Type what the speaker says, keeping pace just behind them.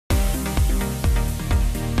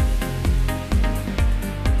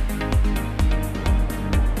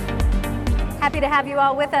Happy to have you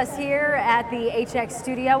all with us here at the HX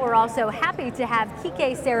studio. We're also happy to have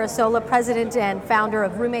Kike Sarasola, president and founder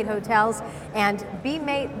of RoomMate Hotels and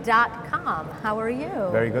BMate.com. How are you?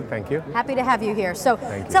 Very good, thank you. Happy to have you here. So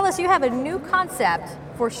tell us, you have a new concept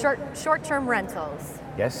for short-term rentals.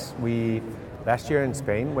 Yes, last year in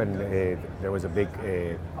Spain, when there was a big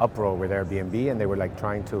uproar with Airbnb and they were like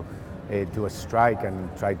trying to do a strike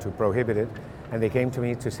and try to prohibit it, and they came to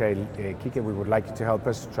me to say, Kike, we would like you to help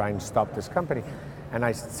us try and stop this company. And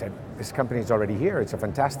I said, this company is already here. It's a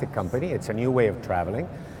fantastic company. It's a new way of traveling.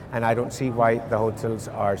 And I don't see why the hotels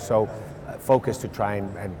are so focused to try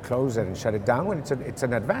and close it and shut it down when it's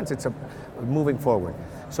an advance. It's a moving forward.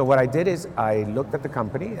 So what I did is I looked at the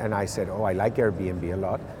company and I said, oh, I like Airbnb a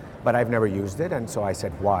lot, but I've never used it. And so I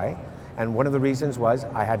said, why? And one of the reasons was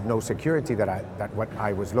I had no security that what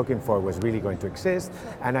I was looking for was really going to exist,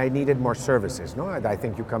 and I needed more services. No, I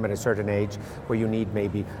think you come at a certain age where you need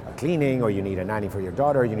maybe a cleaning, or you need a nanny for your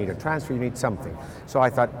daughter, you need a transfer, you need something. So I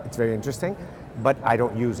thought it's very interesting, but I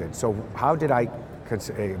don't use it. So how did I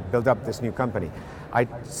build up this new company? I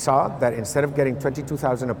saw that instead of getting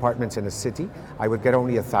 22,000 apartments in a city, I would get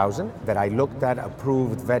only 1,000 that I looked at,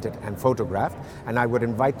 approved, vetted, and photographed, and I would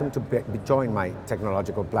invite them to join my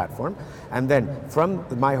technological platform. And then from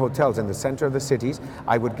my hotels in the center of the cities,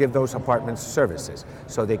 I would give those apartments services.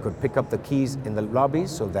 So they could pick up the keys in the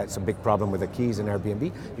lobbies, so that's a big problem with the keys in Airbnb.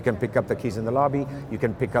 You can pick up the keys in the lobby, you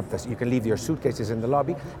can leave your suitcases in the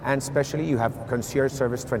lobby, and especially you have concierge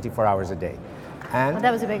service 24 hours a day. And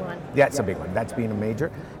that was a big one. Yeah, it's a big one. That's been a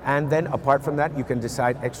major. And then apart from that, you can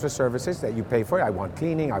decide extra services that you pay for. I want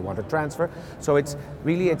cleaning, I want a transfer. So it's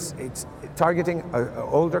targeting an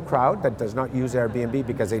older crowd that does not use Airbnb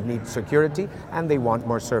because they need security and they want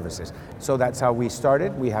more services. So that's how we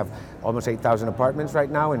started. We have almost 8,000 apartments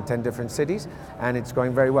right now in 10 different cities, and it's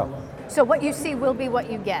going very well. So what you see will be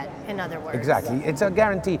what you get, in other words. Exactly. It's a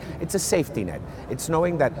guarantee. It's a safety net. It's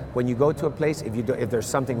knowing that when you go to a place, if there's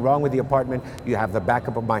something wrong with the apartment, you have the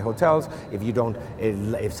backup of my hotels.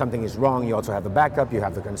 If something is wrong, you also have the backup. You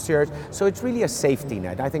have the concierge. So it's really a safety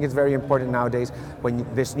net. I think it's very important nowadays when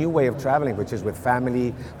this new way of traveling, which is with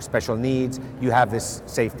family, special needs, you have this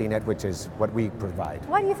safety net, which is what we provide.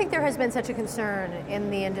 Why do you think there has been such a concern in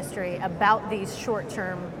the industry about these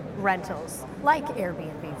short-term rentals, like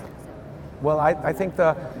Airbnb, for example? Well, I think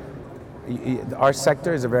our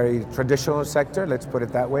sector is a very traditional sector, let's put it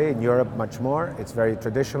that way. In Europe, much more. It's very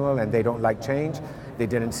traditional, and they don't like change. They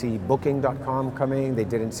didn't see Booking.com coming. They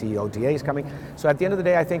didn't see OTAs coming. So at the end of the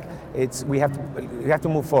day, I think we have to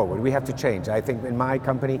move forward. We have to change. I think in my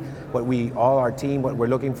company, our team, what we're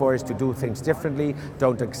looking for is to do things differently.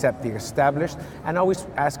 Don't accept the established, and always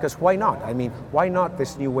ask us why not. I mean, why not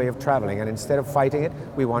this new way of traveling? And instead of fighting it,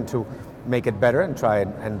 we want to make it better and try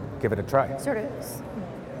and give it a try. Sort of,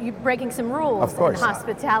 you breaking some rules of course. In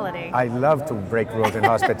hospitality. I love to break rules in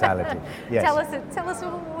hospitality. Yes. Tell us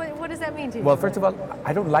what does that mean to you? Well, first of all,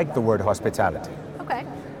 I don't like the word hospitality. Okay.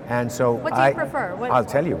 And so what do you prefer? I'll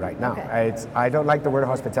tell you right now. Okay. I don't like the word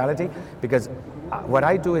hospitality because what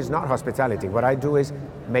I do is not hospitality. What I do is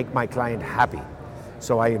make my client happy.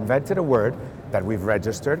 So I invented a word that we've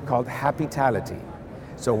registered called happytality.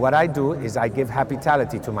 So what I do is I give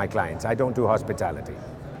happytality to my clients. I don't do hospitality.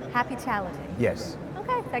 Happytality. Yes.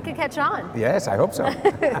 Okay, that could catch on. Yes, I hope so.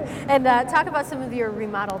 And talk about some of your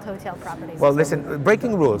remodeled hotel properties. Well, listen,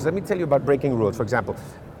 breaking rules. Let me tell you about breaking rules. For example,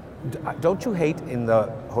 don't you hate in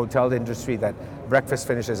the hotel industry that breakfast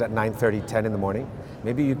finishes at 9:30, 10 in the morning?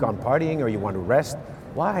 Maybe you've gone partying or you want to rest.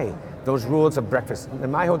 Why? Those rules of breakfast.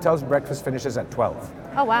 In my hotels, breakfast finishes at 12.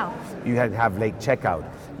 Oh, wow. You can have late checkout.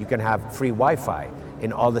 You can have free Wi-Fi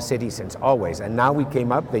in all the cities since always. And now we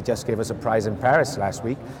came up, they just gave us a prize in Paris last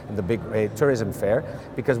week in the big tourism fair,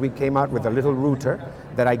 because we came out with a little router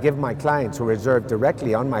that I give my clients who reserve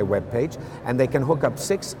directly on my webpage, and they can hook up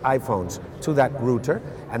 6 iPhones to that router,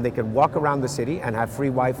 and they can walk around the city and have free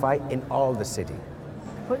Wi-Fi in all the city.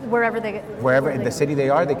 Wherever in the city they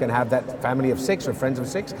are, they can have that family of 6 or friends of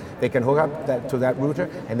 6. They can hook up to that router,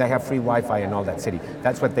 and they have free Wi-Fi in all that city.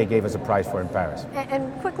 That's what they gave us a prize for in Paris. And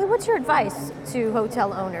quickly, what's your advice to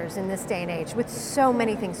hotel owners in this day and age with so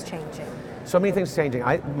many things changing? So many things changing.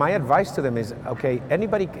 My advice to them is, okay,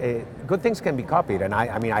 good things can be copied, and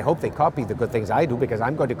I hope they copy the good things I do, because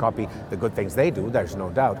I'm going to copy the good things they do, there's no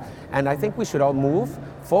doubt. And I think we should all move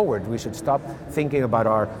forward. We should stop thinking about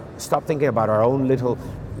our own little,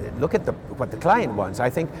 look at what the client wants. I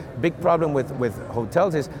think big problem with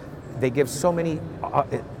hotels is they give so many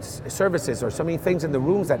services or so many things in the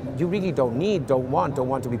rooms that you really don't need, don't want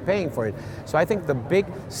to be paying for it. So I think the big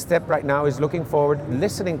step right now is looking forward,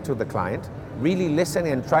 listening to the client, really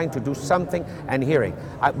listening and trying to do something and hearing.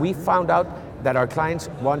 We found out that our clients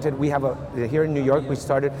wanted. We have here in New York, we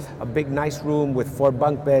started a big nice room with 4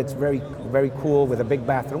 bunk beds, very, very cool, with a big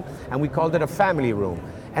bathroom, and we called it a family room.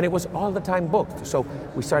 And it was all the time booked. So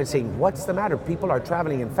we started saying, what's the matter? People are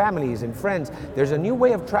traveling in families and friends. There's a new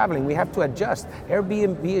way of traveling. We have to adjust.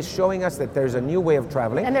 Airbnb is showing us that there's a new way of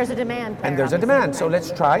traveling. And there's a demand there, and there's obviously. a demand. So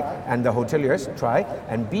let's try, and the hoteliers try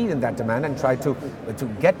and be in that demand and try to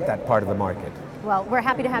get that part of the market. Well, we're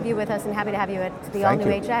happy to have you with us and happy to have you at the Thank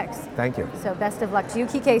all-new you. HX. Thank you. So best of luck to you.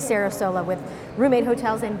 Kike Sarasola with RoomMate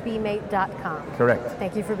Hotels and BMate.com. Correct.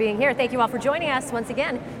 Thank you for being here. Thank you all for joining us once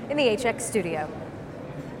again in the HX studio.